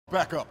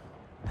Back up.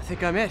 I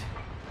think I'm it.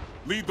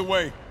 Lead the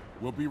way.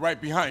 We'll be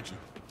right behind you.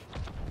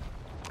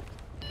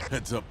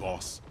 Heads up,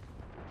 boss.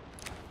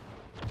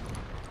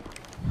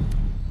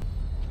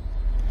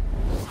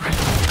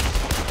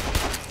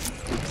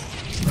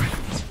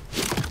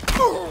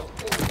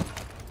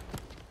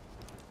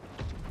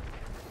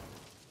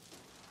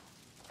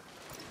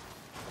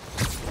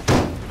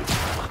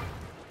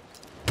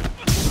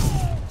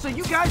 So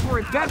you guys were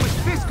in bed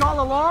with Fisk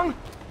all along?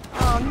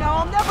 Oh no,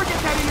 I'll never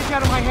get that image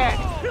out of my head!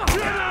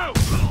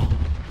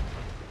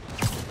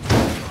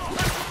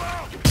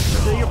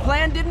 So your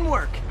plan didn't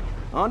work.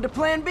 On to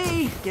plan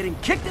B, getting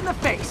kicked in the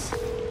face.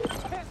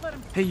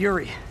 Hey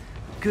Yuri,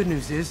 good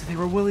news is they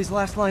were Willie's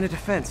last line of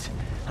defense.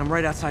 I'm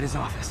right outside his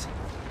office.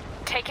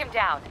 Take him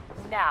down,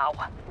 now.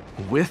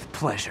 With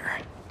pleasure.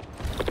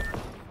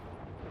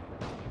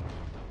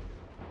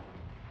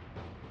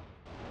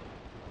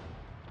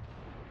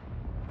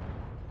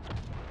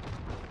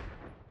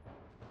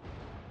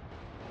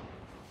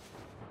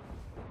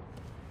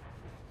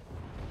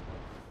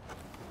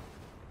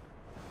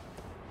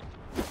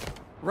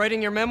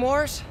 Writing your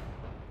memoirs?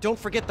 Don't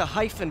forget the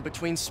hyphen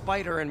between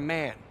spider and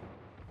man.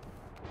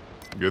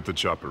 Get the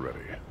chopper ready.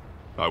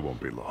 I won't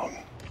be long.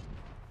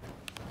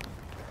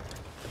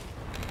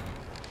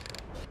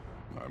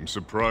 I'm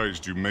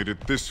surprised you made it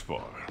this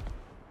far.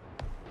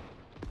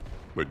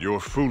 But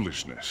your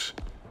foolishness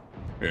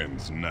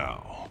ends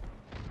now.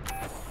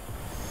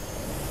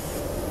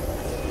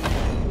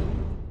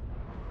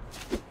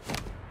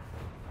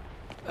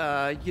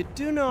 You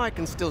do know I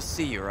can still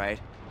see you, right?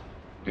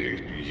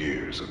 8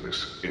 years of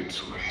this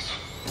insolence.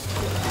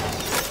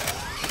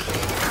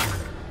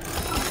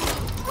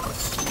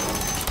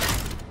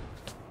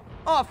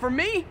 Oh, for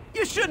me?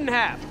 You shouldn't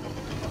have!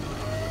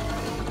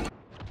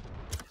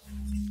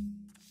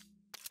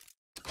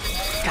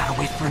 Gotta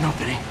wait for an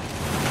opening.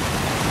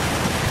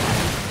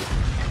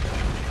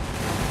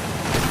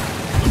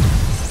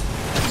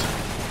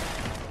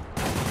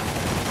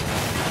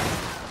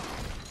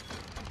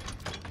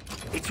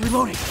 It's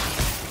reloading.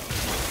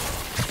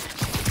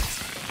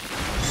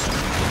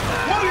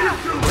 What are you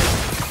doing?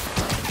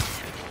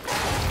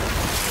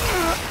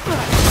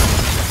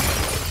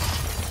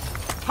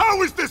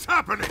 How is this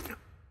happening?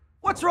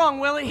 What's wrong,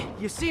 Willie?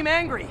 You seem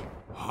angry.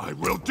 I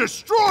will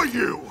destroy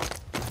you!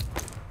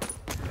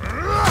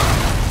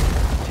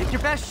 Take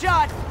your best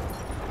shot.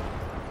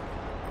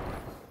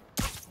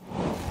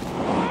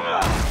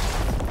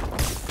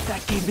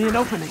 That gave me an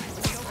opening.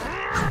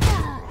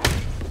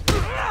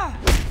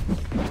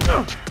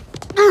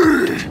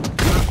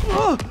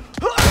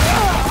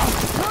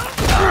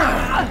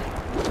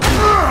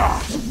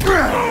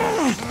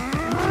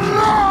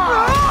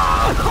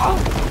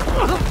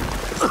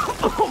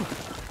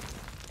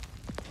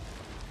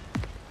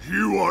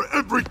 You are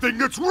everything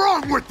that's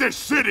wrong with this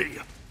city!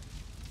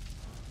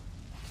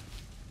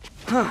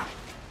 Huh.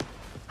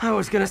 I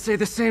was gonna say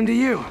the same to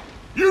you.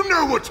 You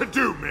know what to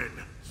do, men!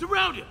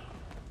 Surround him!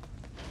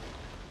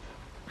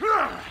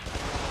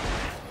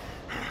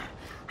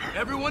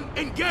 Everyone,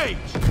 engage!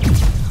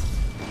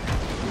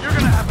 You're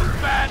gonna have a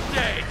bad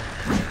day!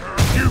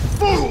 You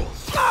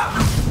fools!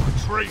 You were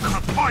trained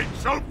to fight,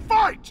 so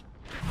fight!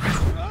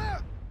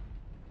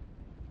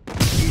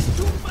 He's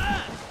too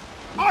fast!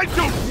 I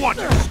don't want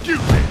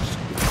excuses!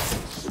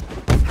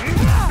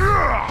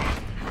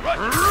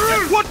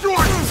 What do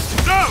I...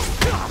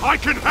 No! I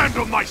can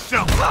handle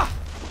myself!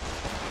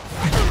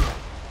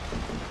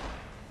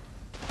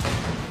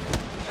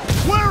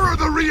 Where are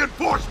the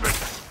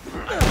reinforcements?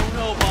 I don't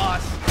know,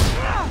 boss.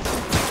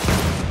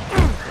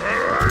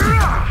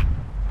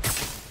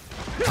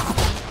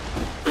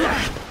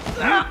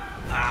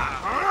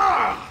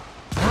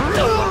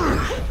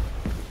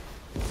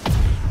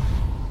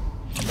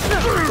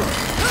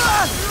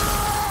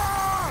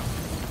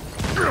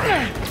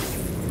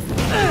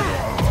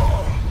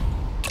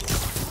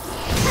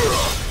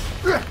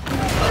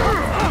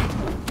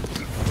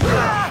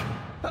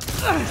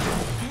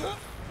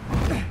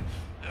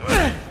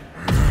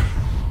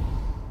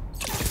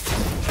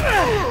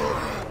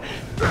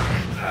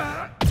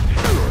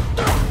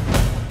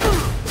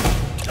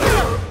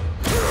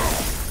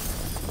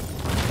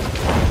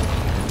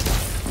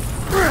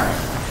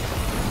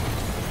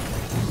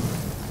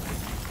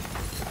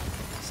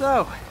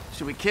 So,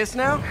 should we kiss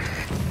now?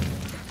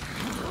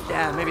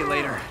 Yeah, maybe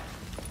later.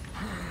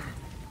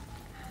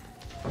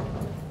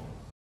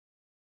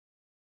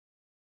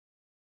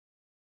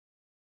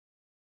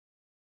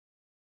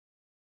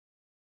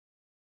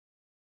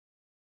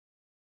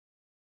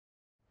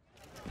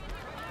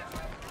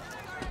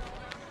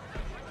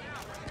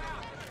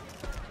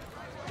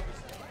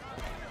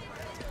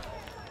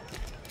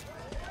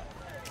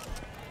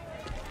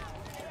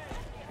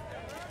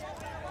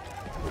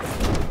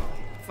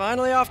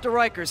 Finally off to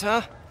Rikers,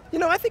 huh? You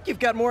know, I think you've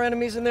got more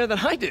enemies in there than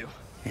I do.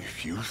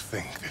 If you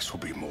think this will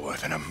be more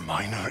than a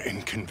minor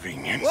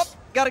inconvenience... Whoop,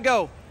 gotta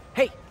go.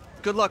 Hey,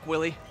 good luck,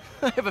 Willie.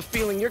 I have a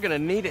feeling you're gonna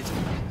need it.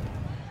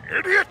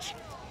 Idiot!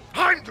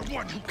 I'm the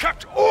one who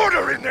kept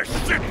order in this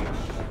city!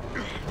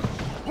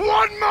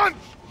 1 month!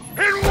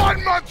 In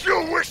 1 month,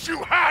 you'll wish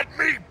you had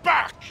me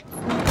back!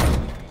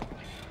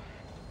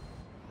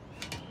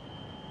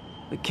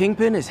 The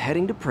Kingpin is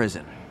heading to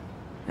prison.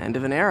 End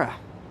of an era.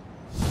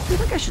 I feel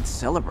like I should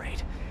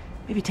celebrate.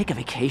 Maybe take a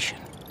vacation.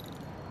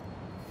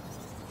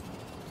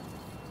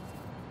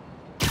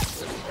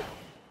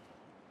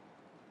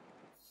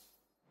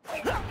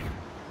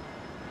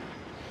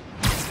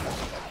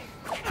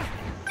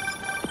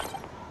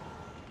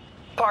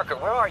 Parker,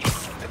 where are you?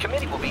 The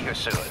committee will be here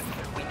soon.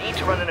 We need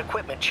to run an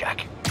equipment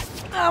check.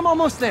 I'm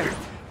almost there.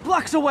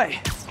 Blocks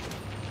away.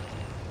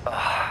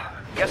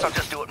 Guess I'll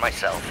just do it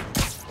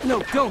myself.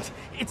 No, don't.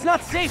 It's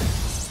not safe.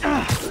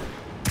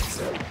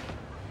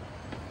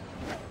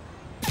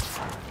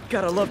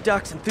 Gotta love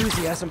Doc's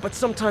enthusiasm, but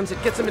sometimes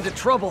it gets him into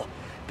trouble.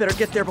 Better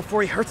get there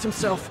before he hurts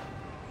himself.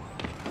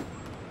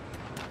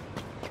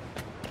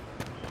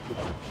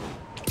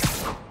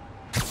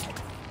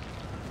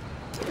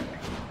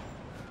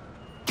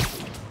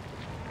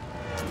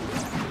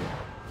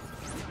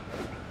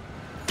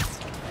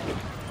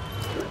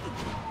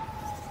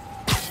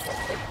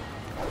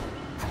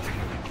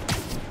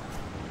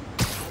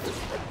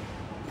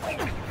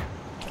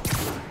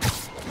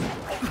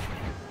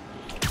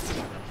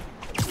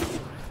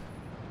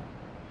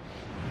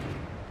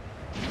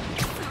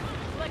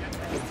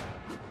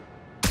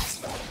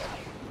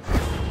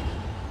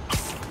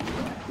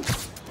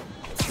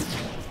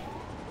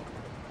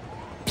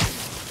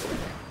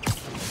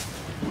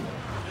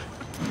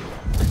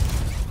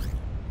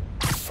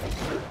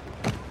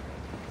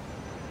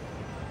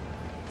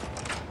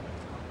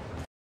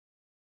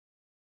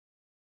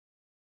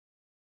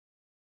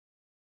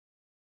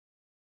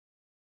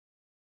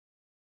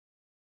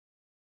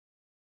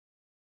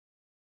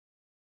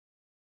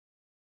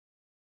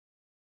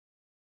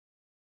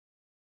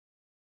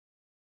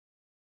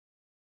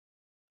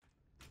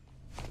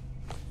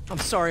 I'm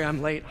sorry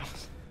I'm late.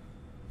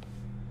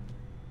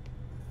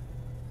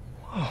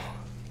 Whoa.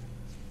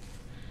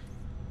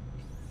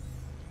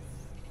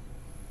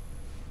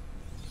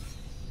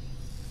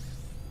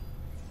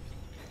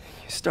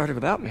 You started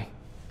without me.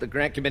 The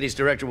grant committee's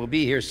director will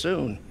be here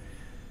soon.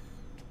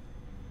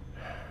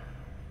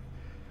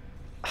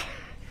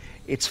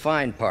 It's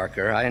fine,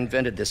 Parker. I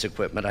invented this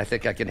equipment. I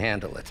think I can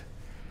handle it.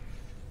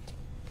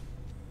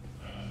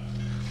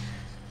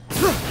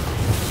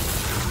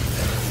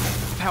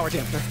 Power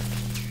dampener.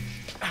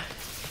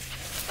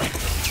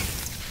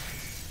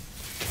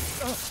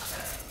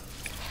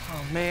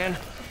 Oh, man.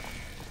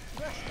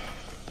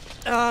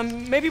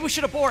 Maybe we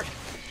should abort.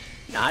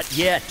 Not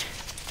yet.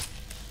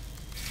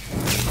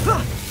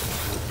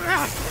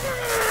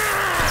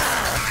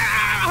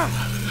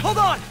 Hold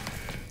on!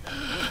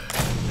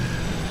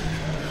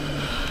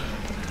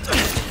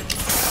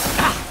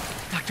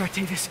 Dr.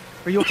 Octavius,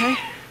 are you okay?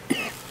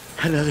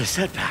 Another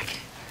setback.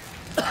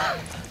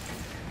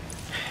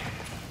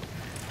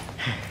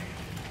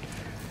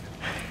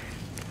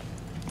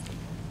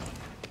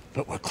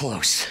 But we're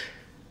close.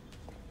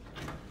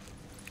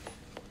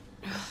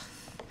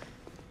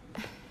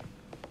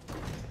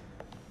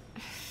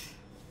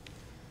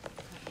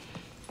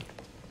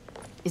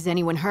 Is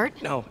anyone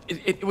hurt? No,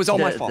 it was all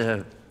my fault.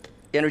 The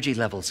energy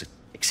levels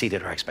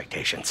exceeded our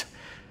expectations.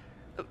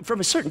 From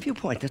a certain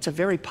viewpoint, that's a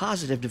very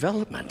positive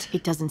development.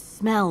 It doesn't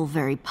smell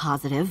very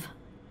positive.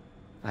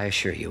 I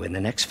assure you, in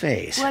the next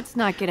phase... Let's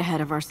not get ahead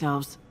of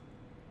ourselves.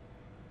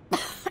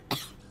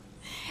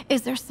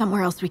 Is there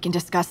somewhere else we can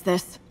discuss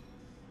this?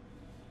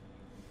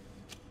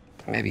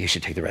 Maybe you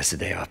should take the rest of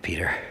the day off,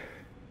 Peter.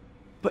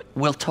 But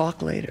we'll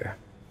talk later.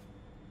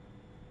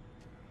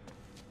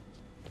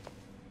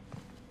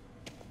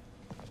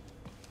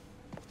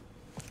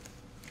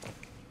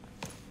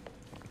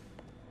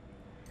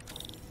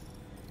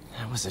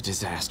 that was a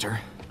disaster.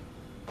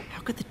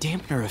 How could the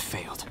dampener have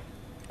failed?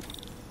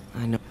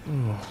 I know.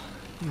 Ooh,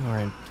 you are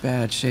in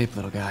bad shape,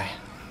 little guy.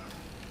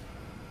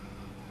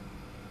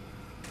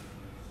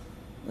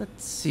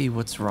 Let's see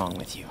what's wrong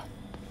with you.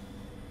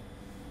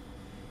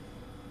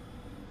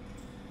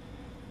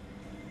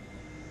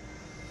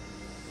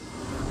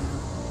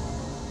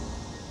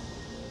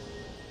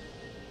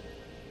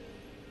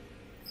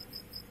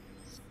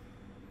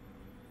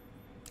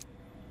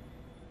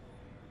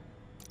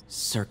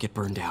 Circuit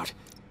burned out.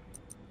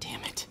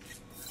 Damn it.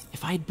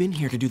 If I had been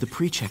here to do the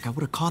pre-check, I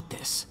would have caught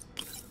this.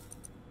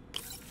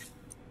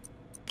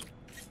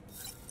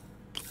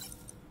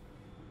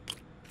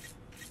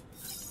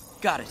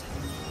 Got it.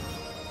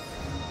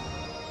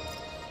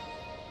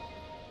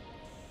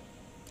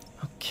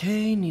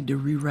 Okay, need to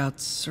reroute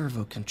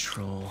servo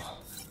control.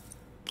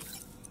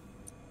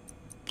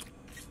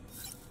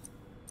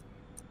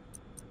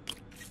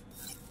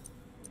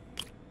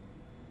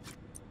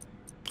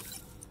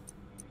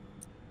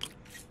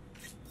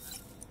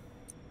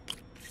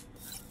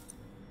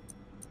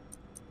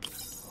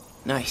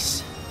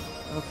 Nice.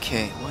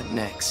 Okay, what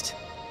next?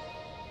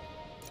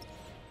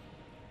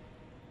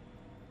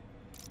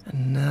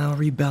 And now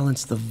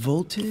rebalance the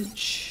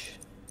voltage.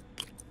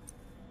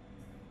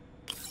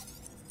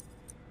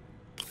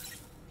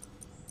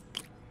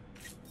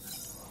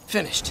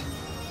 Finished.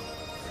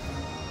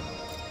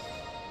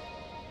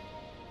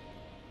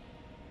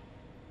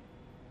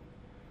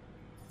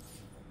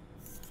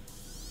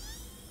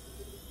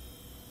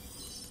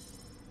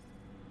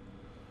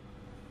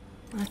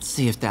 Let's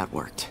see if that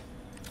worked.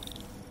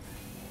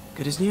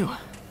 Good as new.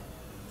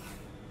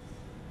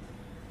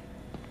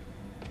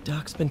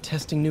 Doc's been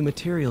testing new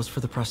materials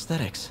for the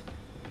prosthetics.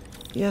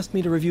 He asked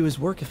me to review his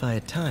work if I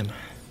had time.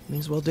 May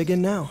as well dig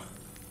in now.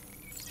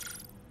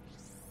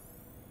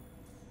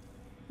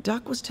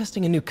 Doc was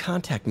testing a new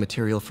contact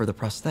material for the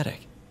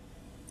prosthetic.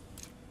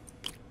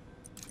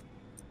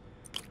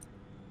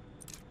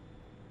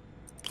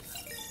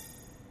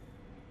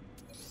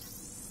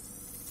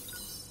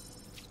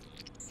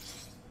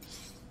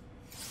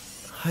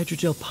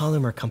 Hydrogel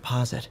polymer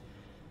composite.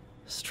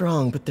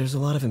 Strong, but there's a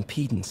lot of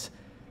impedance.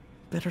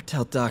 Better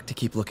tell Doc to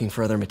keep looking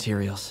for other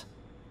materials.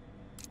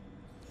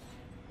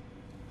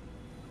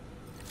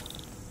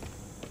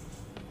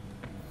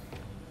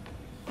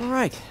 All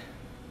right.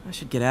 I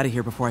should get out of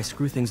here before I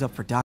screw things up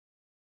for Doc.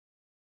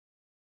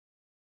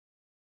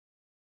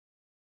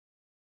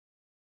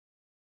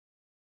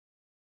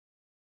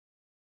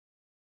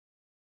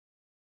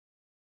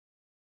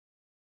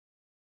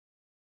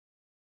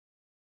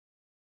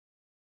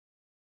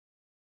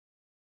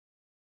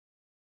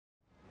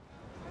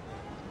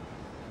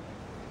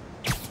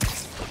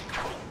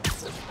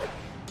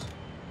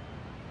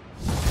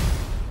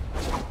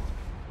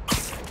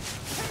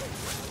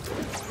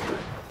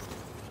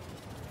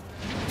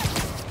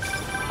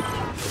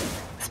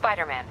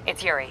 Spider-Man,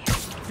 it's Yuri.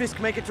 Fisk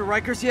make it to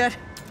Rikers yet?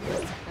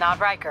 Not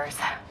Rikers.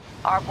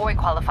 Our boy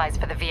qualifies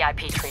for the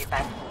VIP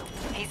treatment.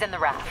 He's in the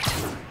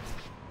raft.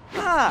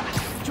 Ah,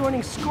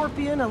 joining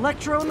Scorpion,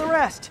 Electro, and the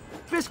rest.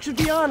 Fisk should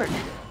be honored.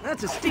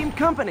 That's esteemed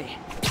company.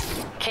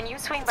 Can you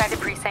swing by the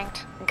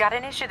precinct? Got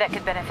an issue that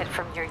could benefit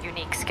from your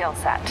unique skill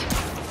set.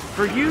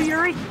 For you,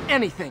 Yuri,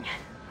 anything.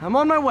 I'm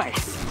on my way.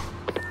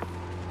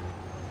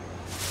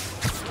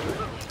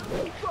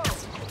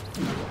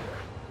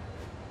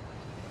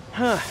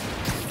 Huh.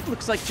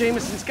 Looks like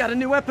Jameson's got a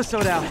new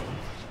episode out.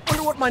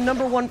 Wonder what my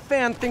 #1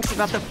 fan thinks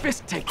about the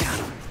Fisk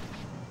takedown.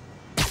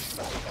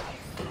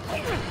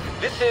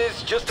 This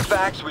is Just the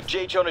Facts with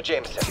J. Jonah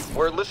Jameson,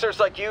 where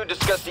listeners like you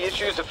discuss the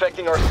issues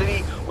affecting our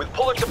city with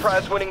Pulitzer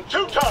Prize-winning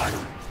two-time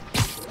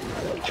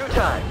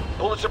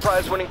Pulitzer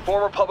Prize-winning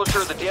former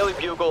publisher of the Daily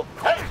Bugle.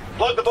 Hey,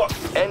 plug the book.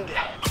 And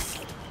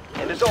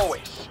as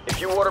always, if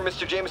you order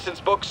Mr.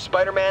 Jameson's book,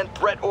 Spider-Man,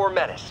 Threat or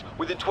Menace,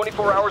 within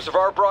 24 hours of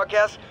our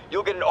broadcast,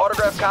 you'll get an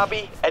autographed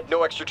copy at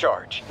no extra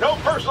charge. No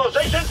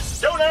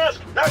personalization. Don't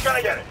ask. Not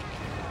gonna get it.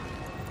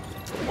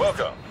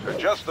 Welcome to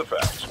Just the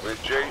Facts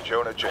with J.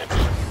 Jonah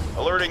Jameson,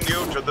 alerting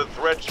you to the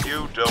threats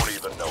you don't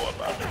even know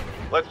about.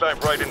 Let's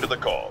dive right into the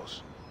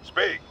calls.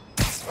 Speak.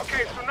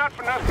 Okay, so not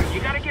for nothing. You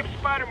gotta give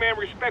Spider-Man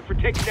respect for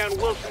taking down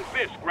Wilson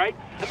Fisk, right?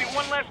 I mean,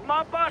 one less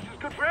mob boss is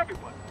good for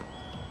everyone.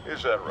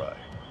 Is that right?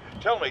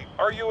 Tell me,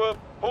 are you a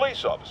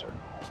police officer?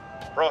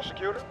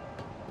 Prosecutor?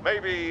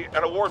 Maybe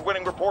an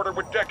award-winning reporter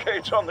with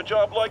decades on the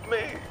job like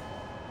me?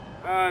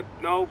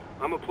 No,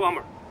 I'm a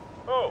plumber.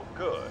 Oh,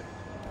 good.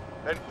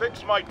 Then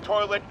fix my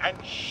toilet and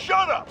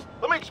shut up!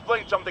 Let me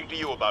explain something to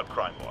you about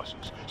crime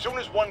bosses. Soon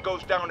as one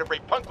goes down, every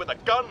punk with a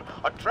gun,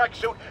 a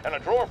tracksuit, and a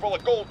drawer full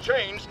of gold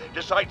chains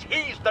decides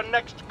he's the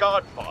next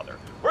godfather.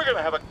 We're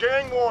gonna have a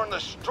gang war in the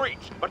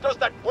streets, but does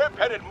that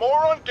whip-headed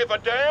moron give a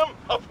damn?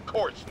 Of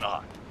course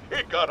not.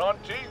 It got on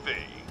TV.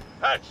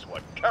 That's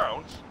what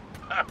counts.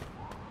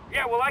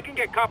 Yeah, well, I can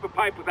get copper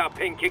pipe without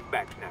paying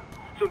kickbacks now.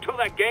 So until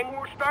that gang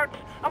war starts,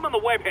 I'm on the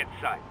webhead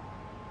side.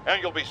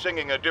 And you'll be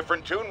singing a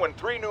different tune when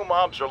 3 new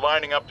mobs are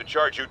lining up to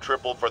charge you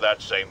triple for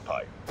that same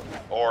pipe.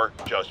 Or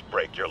just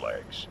break your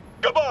legs.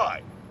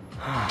 Goodbye!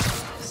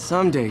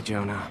 Someday,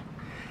 Jonah,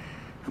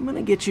 I'm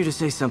gonna get you to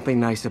say something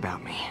nice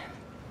about me.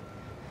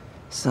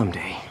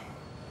 Someday.